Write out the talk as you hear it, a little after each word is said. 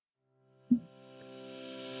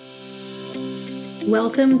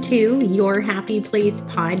Welcome to Your Happy Place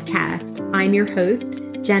podcast. I'm your host,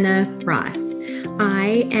 Jenna Ross.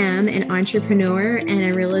 I am an entrepreneur and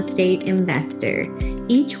a real estate investor.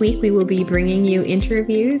 Each week, we will be bringing you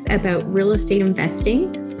interviews about real estate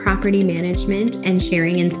investing, property management, and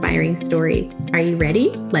sharing inspiring stories. Are you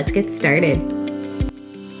ready? Let's get started.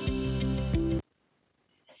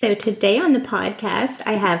 So today on the podcast,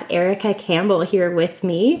 I have Erica Campbell here with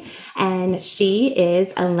me, and she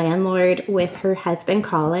is a landlord with her husband,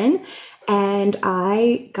 Colin. And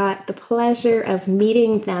I got the pleasure of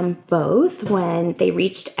meeting them both when they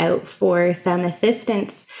reached out for some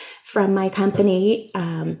assistance from my company.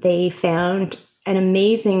 They found an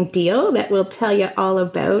amazing deal that we'll tell you all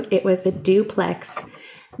about. It was a duplex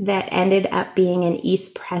that ended up being in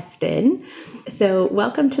East Preston. So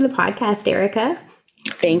welcome to the podcast, Erica.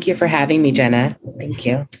 Thank you for having me, Jenna. Thank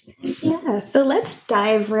you. Yeah, so let's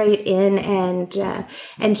dive right in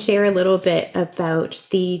and share a little bit about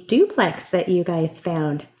the duplex that you guys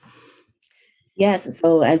found. Yes,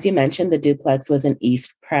 so as you mentioned, the duplex was in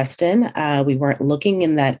East Preston. We weren't looking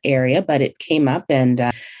in that area, but it came up, and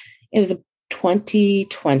it was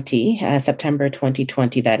 2020, September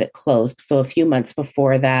 2020 that it closed. So a few months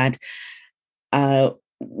before that,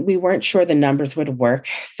 we weren't sure the numbers would work.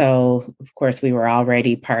 So, of course, we were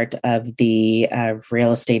already part of the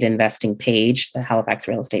real estate investing page, the Halifax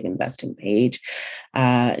real estate investing page,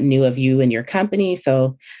 knew of you and your company.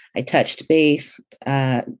 So I touched base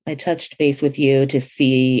with you to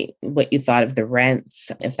see what you thought of the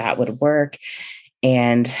rents, if that would work.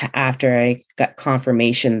 And after I got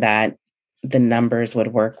confirmation that the numbers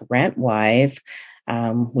would work rent-wise,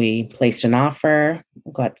 we placed an offer,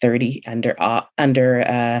 got 30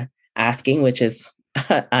 under asking, which is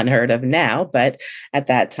unheard of now, but at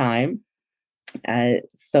that time.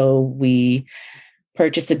 So we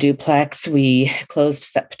purchased a duplex. We closed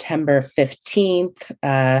September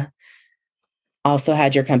 15th. Also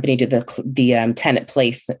had your company do the tenant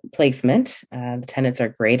placement. The tenants are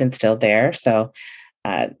great and still there. So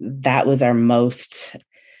that was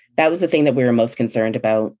the thing that we were most concerned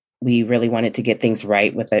about. We really wanted to get things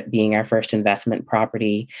right with it being our first investment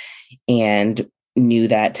property, and knew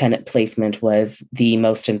that tenant placement was the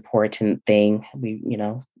most important thing. We,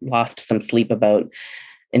 lost some sleep about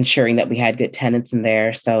ensuring that we had good tenants in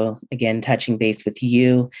there. So again, touching base with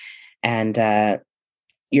you and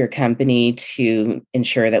your company to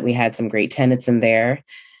ensure that we had some great tenants in there.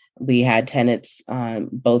 We had tenants on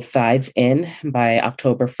both sides in by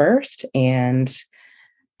October 1st, and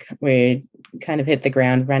we kind of hit the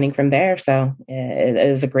ground running from there. So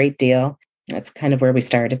it was a great deal. That's kind of where we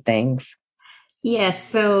started things. Yes,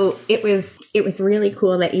 so it was really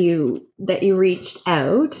cool that you reached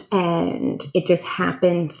out, and it just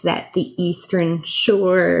happens that the Eastern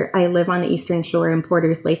Shore, I live on the Eastern Shore in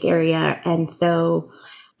Porters Lake area, and so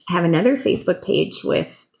I have another Facebook page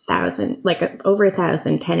with over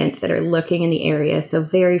 1,000 tenants that are looking in the area. So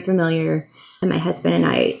very familiar. And my husband and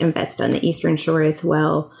I invest on the Eastern Shore as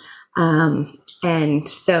well. And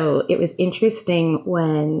so it was interesting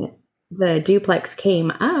when the duplex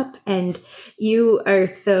came up, and you are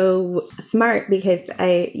so smart because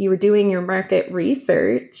you were doing your market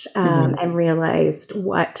research and realized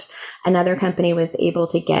what another company was able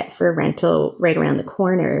to get for rental right around the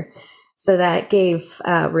corner. So that gave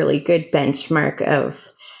a really good benchmark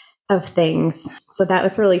of things. So that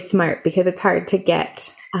was really smart because it's hard to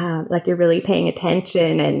get, you're really paying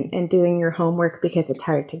attention and doing your homework, because it's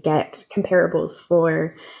hard to get comparables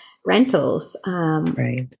for rentals.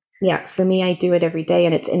 Right. Yeah, for me, I do it every day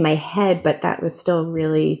and it's in my head, but that was still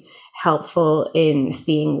really helpful in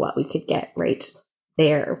seeing what we could get right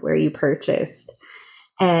there where you purchased.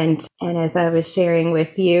 And as I was sharing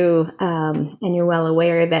with you, and you're well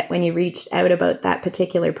aware that when you reached out about that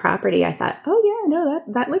particular property, I thought, oh yeah, no,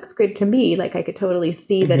 that looks good to me. Like I could totally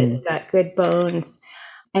see that it's got good bones.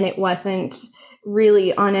 And it wasn't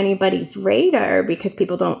really on anybody's radar because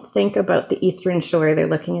people don't think about the Eastern Shore. They're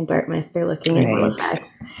looking in Dartmouth, they're looking in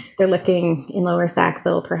Halifax, they're looking in Lower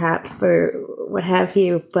Sackville perhaps, or what have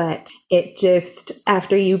you. But it just,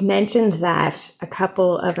 after you mentioned that, a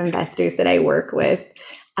couple of investors that I work with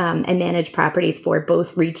and manage properties for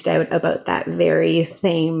both reached out about that very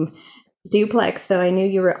same duplex. So I knew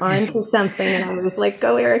you were on to something, and I was like,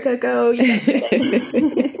 go Erica, go.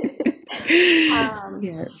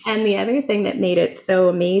 Yes. And the other thing that made it so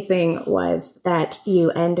amazing was that you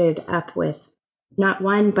ended up with not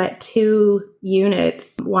one, but 2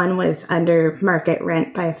 units. One was under market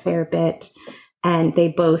rent by a fair bit, and they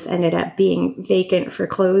both ended up being vacant for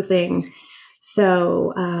closing.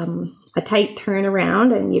 So a tight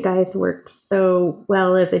turnaround, and you guys worked so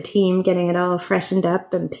well as a team, getting it all freshened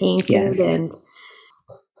up and painted. Yes.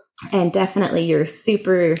 and definitely you're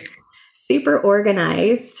super, super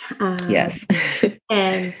organized. Yes.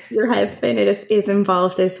 And your husband is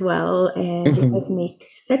involved as well. And you Mhm. guys make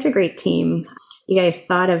such a great team. You guys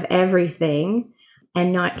thought of everything,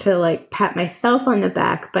 and not to like pat myself on the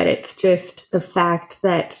back, but it's just the fact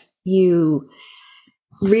that you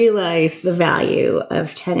realize the value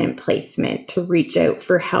of tenant placement to reach out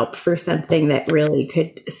for help for something that really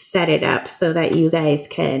could set it up so that you guys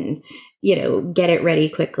can, get it ready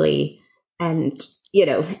quickly, and,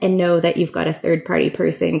 and know that you've got a third party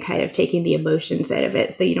person kind of taking the emotions out of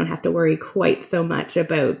it. So you don't have to worry quite so much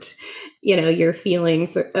about, your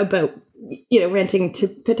feelings about, renting to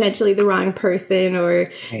potentially the wrong person,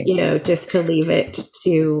 or, Right. just to leave it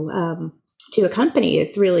to a company.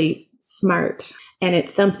 It's really smart. And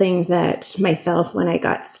it's something that myself, when I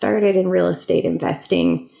got started in real estate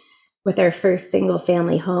investing with our first single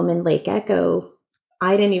family home in Lake Echo,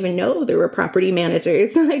 I didn't even know there were property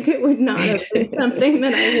managers. Like, it would not have been something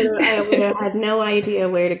that I would have had no idea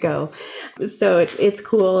where to go. So it's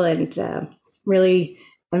cool. And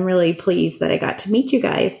I'm really pleased that I got to meet you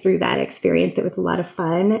guys through that experience. It was a lot of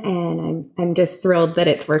fun, and I'm just thrilled that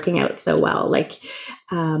it's working out so well. Like,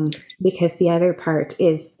 because the other part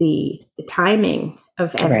is the timing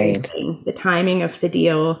of Right. everything, the timing of the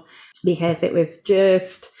deal, because it was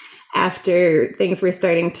just after things were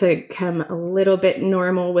starting to come a little bit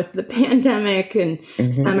normal with the pandemic, and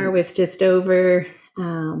Mhm. summer was just over,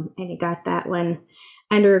 and you got that one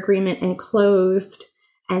under agreement and closed.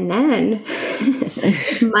 And then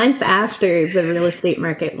months after, the real estate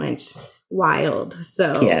market went wild.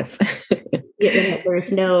 So Yes. there's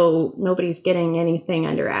nobody's getting anything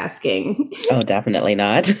under asking. Oh, definitely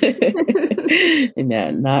not. No,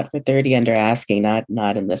 not for 30 under asking,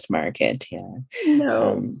 not in this market. Yeah.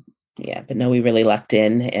 No. Um, yeah, but no, we really lucked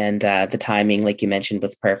in, and the timing, like you mentioned,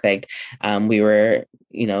 was perfect. We were,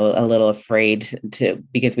 a little afraid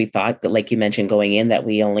because we thought, like you mentioned, going in that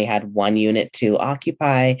we only had one unit to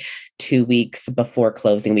occupy. 2 weeks before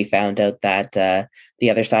closing, we found out that the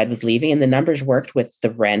other side was leaving, and the numbers worked with the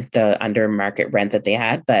rent, the under market rent that they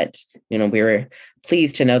had. But, we were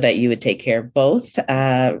pleased to know that you would take care of both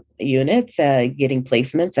units, getting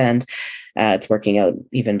placements, and it's working out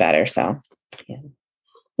even better. So, yeah.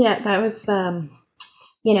 Yeah, that was,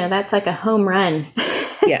 that's like a home run.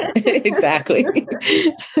 Yeah, exactly.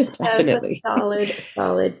 That's a Definitely.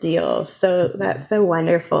 solid deal. So that's so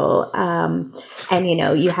wonderful. And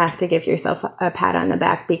you have to give yourself a pat on the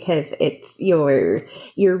back, because it's your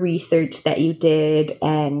research that you did,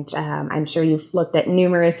 and I'm sure you've looked at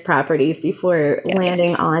numerous properties before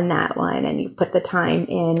landing Yes. on that one, and you put the time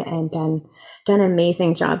in and done an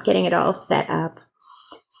amazing job getting it all set up.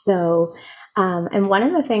 So, and one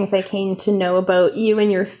of the things I came to know about you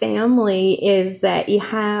and your family is that you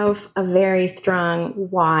have a very strong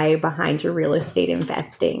why behind your real estate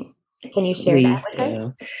investing. Can you share that We with us?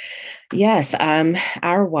 do. Yes.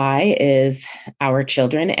 Our why is our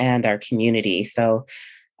children and our community. So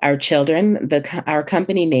our children, our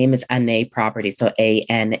company name is Anae Property. So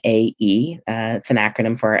ANAE. It's an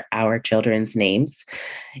acronym for our children's names.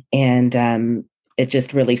 And it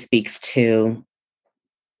just really speaks to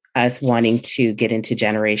us wanting to get into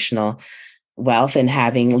generational wealth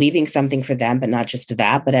and leaving something for them, but not just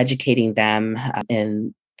that, but educating them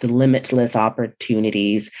in the limitless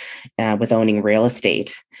opportunities with owning real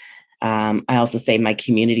estate. I also say my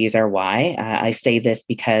communities are why. I say this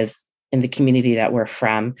because in the community that we're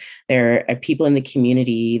from, there are people in the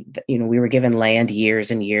community that, we were given land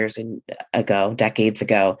years and years ago, decades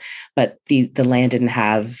ago, but the land didn't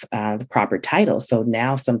have the proper title. So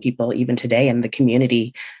now some people, even today in the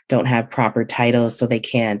community, don't have proper titles, so they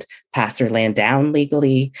can't pass their land down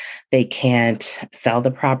legally. They can't sell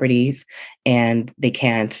the properties, and they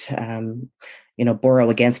can't, borrow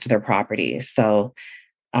against their properties. So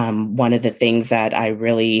one of the things that I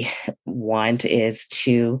really want is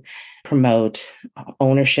to promote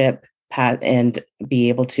ownership and be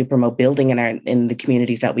able to promote building in the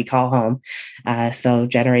communities that we call home. So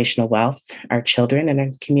generational wealth, our children and our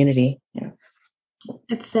community. Yeah.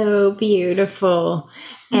 It's so beautiful.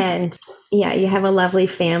 And yeah, you have a lovely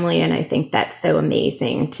family. And I think that's so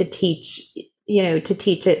amazing to teach, to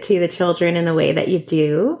teach it to the children in the way that you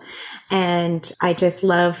do. And I just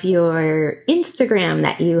love your Instagram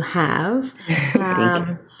that you have. Thank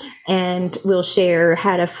you. And we'll share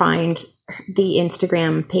how to find the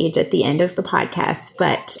Instagram page at the end of the podcast.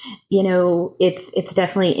 But, it's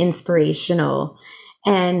definitely inspirational.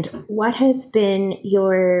 And what has been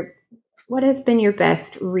your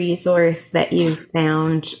best resource that you've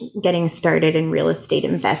found getting started in real estate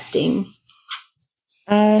investing?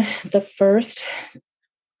 The first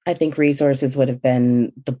I think resources would have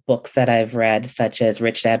been the books that I've read, such as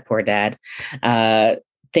Rich Dad, Poor Dad, uh,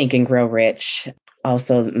 Think and Grow Rich.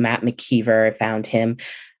 Also, Matt McKeever, I found him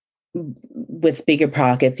with Bigger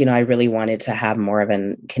Pockets. I really wanted to have more of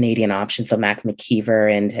a Canadian option. So Matt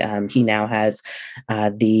McKeever, and he now has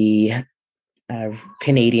the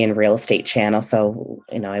Canadian real estate channel. So,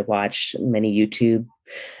 I watch many YouTube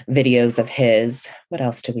videos of his. What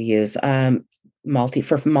else do we use?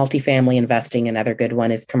 Multifamily investing. Another good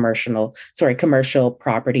one is commercial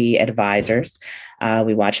property advisors.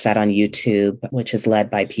 We watch that on YouTube, which is led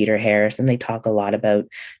by Peter Harris, and they talk a lot about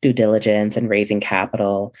due diligence and raising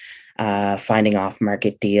capital, finding off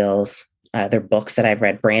market deals. Their books that I've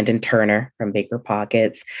read, Brandon Turner from Bigger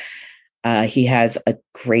Pockets. He has a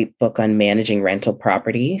great book on managing rental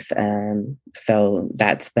properties. So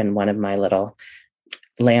that's been one of my little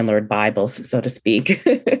landlord Bibles, so to speak.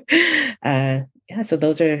 So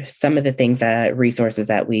those are some of the things, resources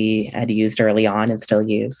that we had used early on and still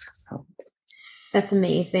use. So that's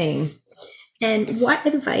amazing. And what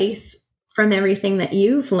advice from everything that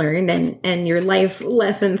you've learned and your life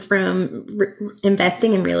lessons from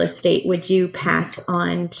investing in real estate would you pass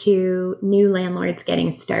on to new landlords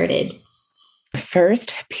getting started?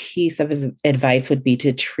 First piece of advice would be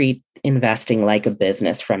to treat investing like a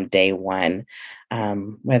business from day one.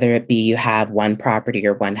 Whether it be you have one property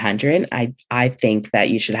or 100, I think that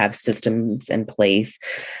you should have systems in place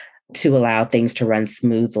to allow things to run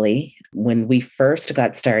smoothly. When we first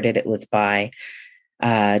got started, it was by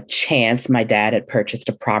chance. My dad had purchased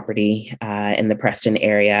a property in the Preston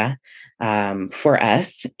area for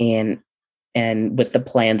us, and with the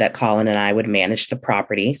plan that Colin and I would manage the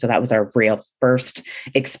property. So that was our real first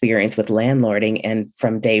experience with landlording. And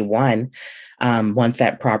from day one, once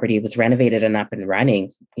that property was renovated and up and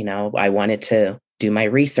running, I wanted to do my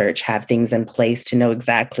research, have things in place to know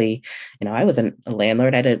exactly, I wasn't a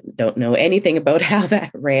landlord. I don't know anything about how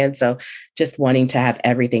that ran. So just wanting to have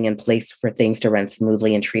everything in place for things to run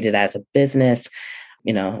smoothly and treat it as a business,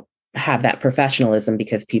 have that professionalism,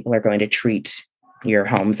 because people are going to treat your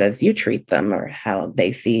homes as you treat them or how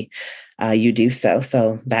they see you do so.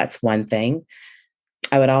 So that's one thing.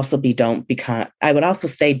 I would also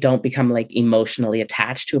say don't become like emotionally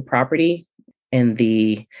attached to a property in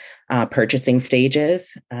the purchasing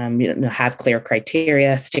stages. Have clear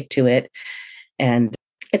criteria, stick to it. And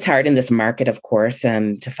it's hard in this market, of course,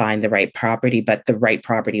 to find the right property, but the right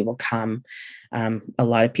property will come. A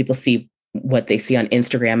lot of people see what they see on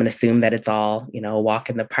Instagram and assume that it's all, a walk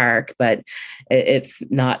in the park, but it's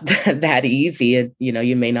not that easy.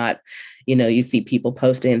 You may not, you see people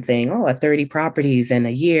posting and saying, 30 properties in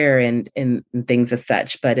a year and things as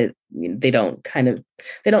such, but they don't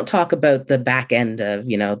talk about the back end of,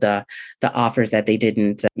 the offers that they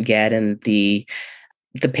didn't get and the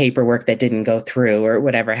paperwork that didn't go through or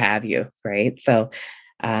whatever have you. Right. So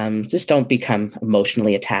just don't become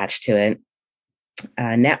emotionally attached to it.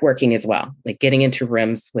 Networking as well, like getting into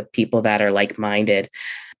rooms with people that are like-minded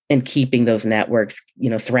and keeping those networks,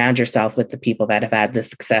 surround yourself with the people that have had the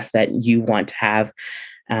success that you want to have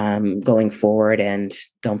going forward, and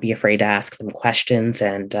don't be afraid to ask them questions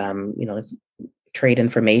and, trade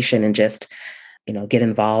information and just, get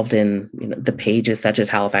involved in the pages such as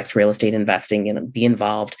Halifax Real Estate Investing, be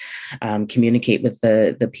involved, communicate with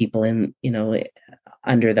the people in,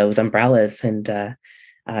 under those umbrellas and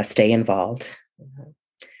stay involved.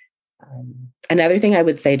 Another thing I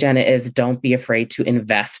would say, Jenna, is don't be afraid to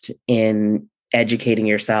invest in educating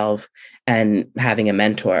yourself and having a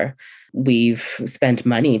mentor. We've spent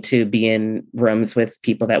money to be in rooms with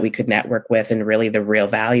people that we could network with, and really the real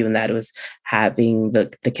value in that was having the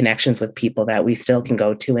connections with people that we still can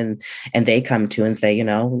go to and they come to and say,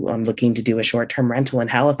 I'm looking to do a short-term rental in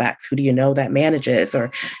Halifax. Who do you know that manages,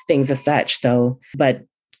 or things as such. So, but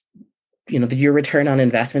your return on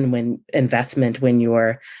investment when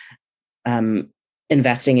you're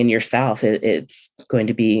investing in yourself, it's going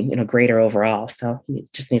to be greater overall. So you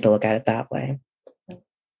just need to look at it that way.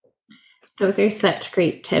 Those are such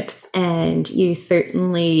great tips, and you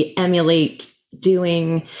certainly emulate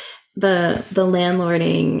doing the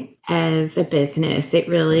landlording as a business. It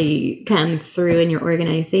really comes through in your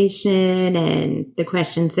organization and the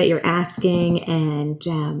questions that you're asking, and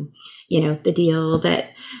the deal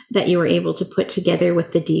that you were able to put together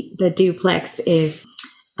with the duplex is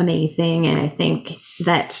amazing. And I think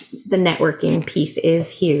that the networking piece is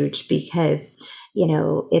huge, because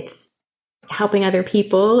it's helping other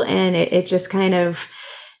people, and it just kind of,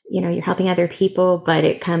 you're helping other people, but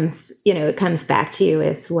it comes back to you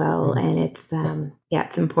as well. And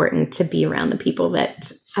it's important to be around the people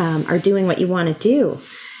that are doing what you want to do.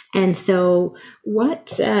 And so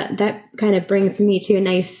what that kind of brings me to a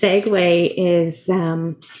nice segue is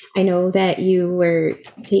I know that you were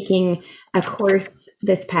taking a course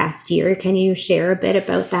this past year. Can you share a bit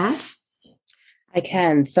about that? I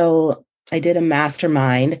can. So I did a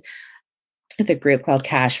mastermind with a group called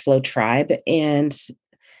Cash Flow Tribe, and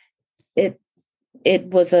it it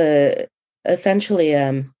was a essentially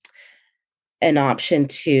an option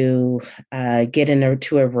to get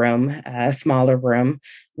into a room, a smaller room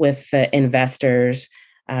with investors.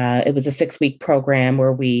 It was a 6-week program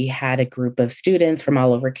where we had a group of students from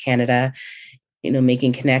all over Canada,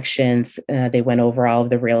 making connections. They went over all of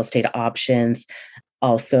the real estate options,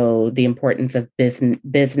 also the importance of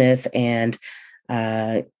business and,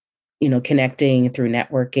 connecting through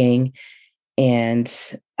networking and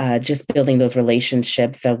just building those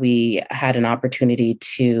relationships. So we had an opportunity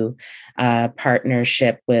to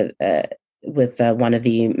partnership with one of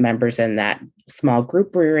the members in that small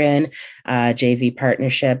group we were in, JV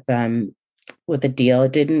partnership with a deal.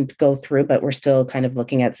 It didn't go through, but we're still kind of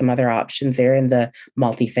looking at some other options there in the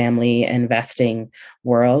multifamily investing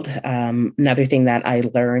world. Another thing that I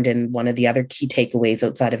learned, and one of the other key takeaways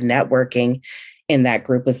outside of networking in that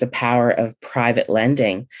group, was the power of private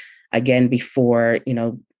lending. Again, before,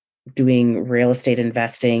 doing real estate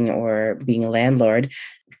investing or being a landlord,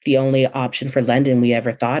 the only option for lending we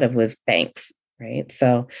ever thought of was banks, right?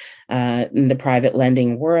 So in the private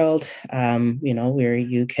lending world, where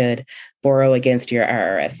you could borrow against your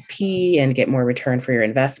RRSP and get more return for your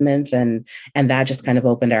investments. And that just kind of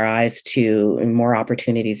opened our eyes to more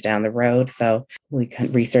opportunities down the road. So we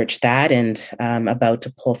researched that and about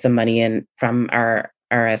to pull some money in from our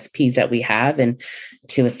RSPs that we have and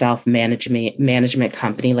to a self-management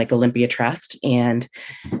company like Olympia Trust, and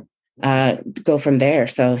go from there.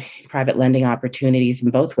 So private lending opportunities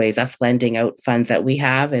in both ways, us lending out funds that we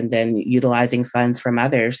have and then utilizing funds from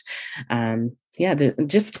others.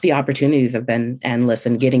 Just the opportunities have been endless,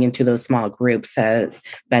 and getting into those small groups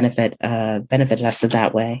benefited us in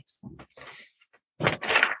that way.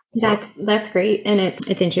 That's great. And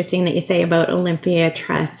it's interesting that you say about Olympia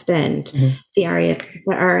Trust and the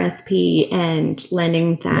RSP and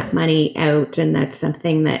lending that money out. And that's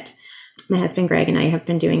something that my husband Greg and I have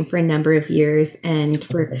been doing for a number of years, and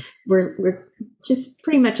we're just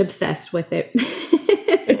pretty much obsessed with it.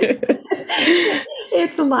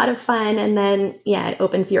 It's a lot of fun, and then it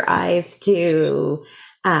opens your eyes to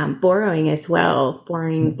borrowing as well.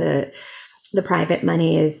 Borrowing the private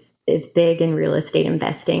money is big in real estate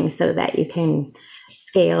investing, so that you can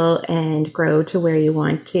scale and grow to where you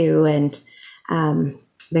want to. And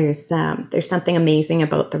there's something amazing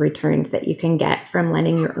about the returns that you can get from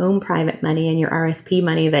lending your own private money and your RSP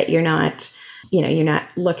money that you're not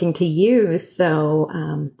looking to use. So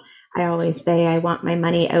I always say I want my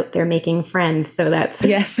money out there making friends. So that's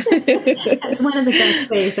yes, that's one of the best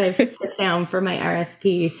ways I've found for my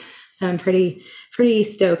RSP. So I'm pretty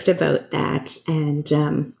stoked about that. And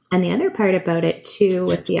the other part about it too,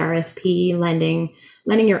 with the RSP lending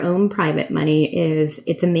your own private money, is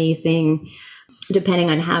it's amazing depending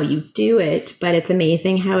on how you do it, but it's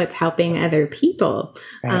amazing how it's helping other people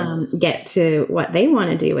get to what they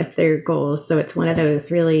want to do with their goals. So it's one of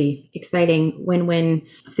those really exciting win-win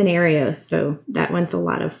scenarios. So that one's a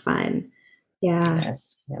lot of fun. Yeah.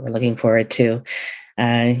 Yes. Yeah, we're looking forward to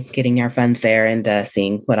getting our funds there and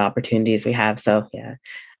seeing what opportunities we have. So yeah.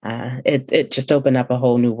 It just opened up a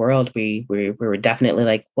whole new world. We were definitely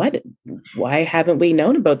like, what? Why haven't we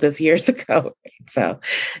known about this years ago? So,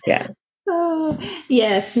 yeah. Oh,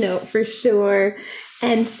 yes, no, for sure.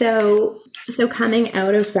 And so coming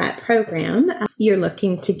out of that program, you're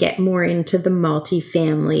looking to get more into the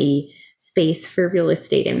multifamily space for real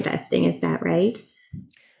estate investing. Is that right?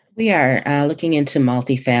 We are looking into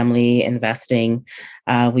multifamily investing.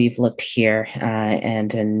 We've looked here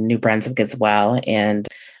and in New Brunswick as well. And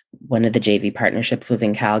one of the JV partnerships was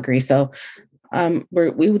in Calgary. So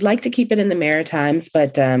we would like to keep it in the Maritimes,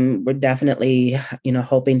 but we're definitely,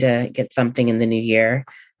 hoping to get something in the new year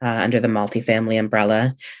under the multifamily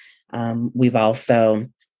umbrella. We've also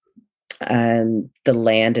the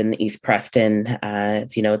land in East Preston.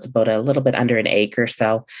 It's about a little bit under an acre.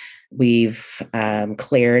 So we've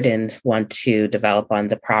cleared and want to develop on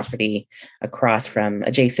the property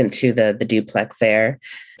adjacent to the duplex there,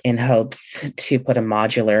 in hopes to put a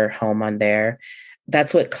modular home on there.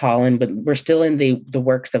 That's what Colin, but we're still in the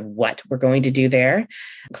works of what we're going to do there.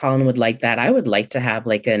 Colin would like that. I would like to have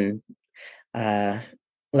like an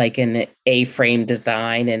A-frame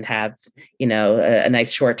design and have, a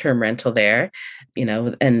nice short-term rental there,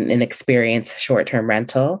 and an experience short-term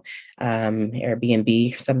rental,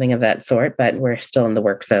 Airbnb, something of that sort. But we're still in the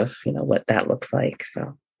works of, what that looks like.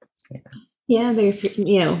 So. Yeah, there's,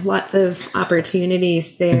 lots of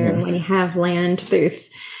opportunities there. When you have land, there's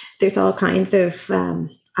all kinds of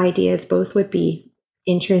ideas. Both would be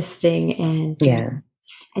interesting, and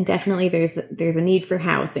definitely there's a need for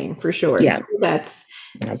housing for sure. Yeah, so that's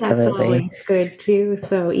absolutely. always good too.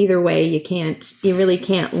 So either way, you really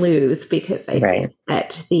can't lose, because I think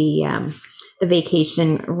that the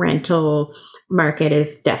vacation rental market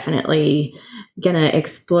is definitely gonna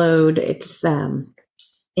explode. It's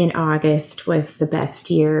in August was the best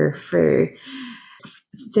year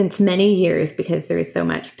since many years, because there is so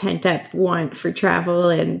much pent up want for travel,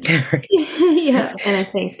 and yeah, and I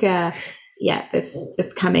think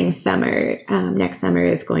this coming summer, next summer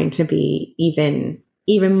is going to be even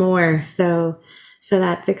more. So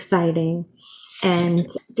that's exciting, and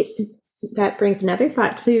that brings another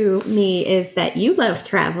thought to me, is that you love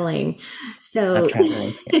traveling. So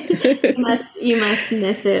you must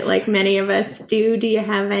miss it like many of us do. Do you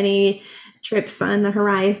have any trips on the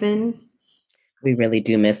horizon? We really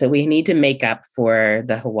do miss it. We need to make up for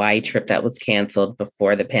the Hawaii trip that was canceled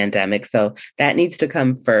before the pandemic. So that needs to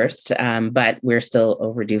come first. But we're still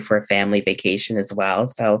overdue for a family vacation as well.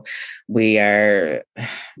 So we're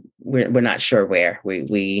not sure where.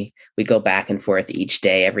 We go back and forth each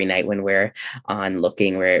day, every night when we're on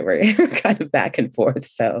looking, we're kind of back and forth.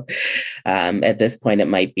 So at this point, it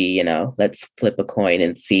might be, let's flip a coin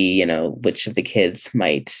and see, which of the kids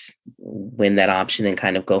might win that option and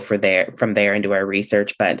kind of go from there and do our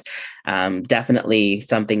research. But definitely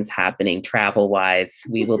something's happening travel wise.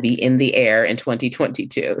 We will be in the air in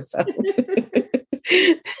 2022. So.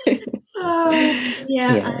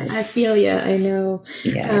 Yeah. I feel you. I know.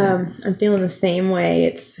 Yeah. I'm feeling the same way.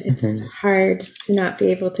 It's hard to not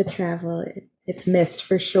be able to travel. It's missed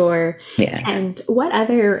for sure. Yeah. And what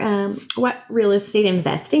other what real estate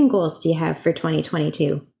investing goals do you have for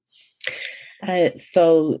 2022?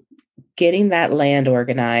 So getting that land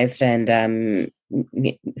organized and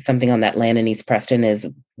something on that land in East Preston is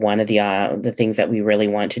one of the things that we really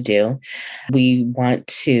want to do. We want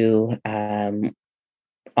to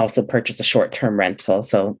also purchase a short-term rental.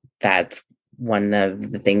 So that's one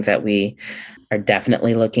of the things that we are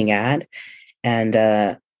definitely looking at. And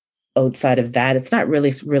outside of that, it's not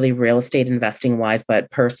really real estate investing wise, but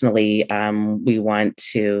personally, we want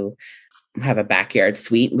to have a backyard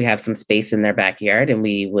suite. We have some space in their backyard, and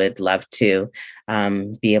we would love to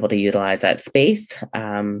be able to utilize that space.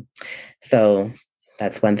 So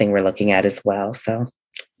that's one thing we're looking at as well. So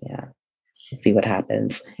yeah, we'll see what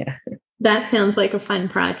happens. Yeah. That sounds like a fun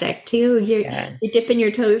project too. You're dipping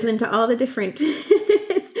your toes into all the different, all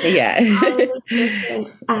the different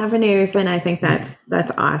avenues, and I think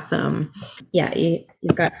that's awesome. Yeah,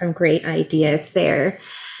 you've got some great ideas there.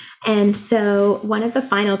 And so, one of the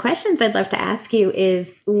final questions I'd love to ask you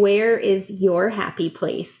is, where is your happy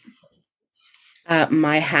place?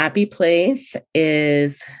 My happy place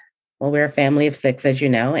is, well, we're a family of 6, as you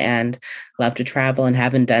know, and love to travel and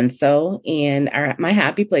haven't done so. And my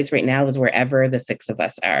happy place right now is wherever the 6 of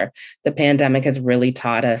us are. The pandemic has really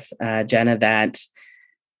taught us, Jenna, that,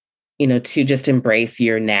 to just embrace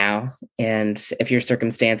your now. And if your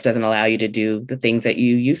circumstance doesn't allow you to do the things that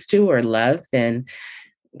you used to or love, then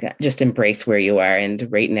just embrace where you are. And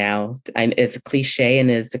right now, as cliche and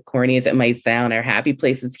as corny as it might sound, our happy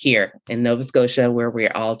place is here in Nova Scotia, where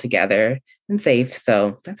we're all together and safe.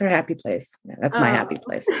 So that's our happy place. Yeah, that's my happy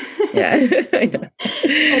place. Yeah. I know.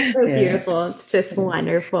 That's so beautiful. It's just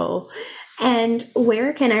wonderful. And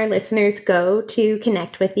where can our listeners go to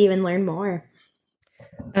connect with you and learn more?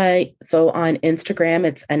 So on Instagram,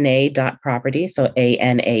 it's anae.property. So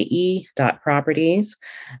ANAE.properties,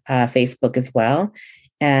 Facebook as well.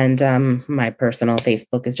 And my personal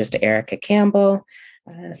Facebook is just Erica Campbell.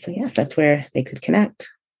 So yes, that's where they could connect.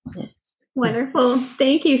 Wonderful.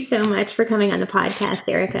 Thank you so much for coming on the podcast,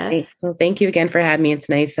 Erica. Well, thank you again for having me. It's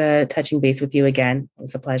nice touching base with you again. It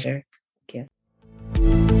was a pleasure. Thank you.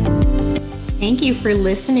 Thank you for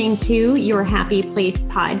listening to Your Happy Place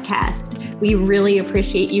podcast. We really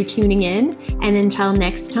appreciate you tuning in. And until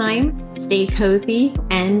next time, stay cozy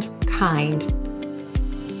and kind.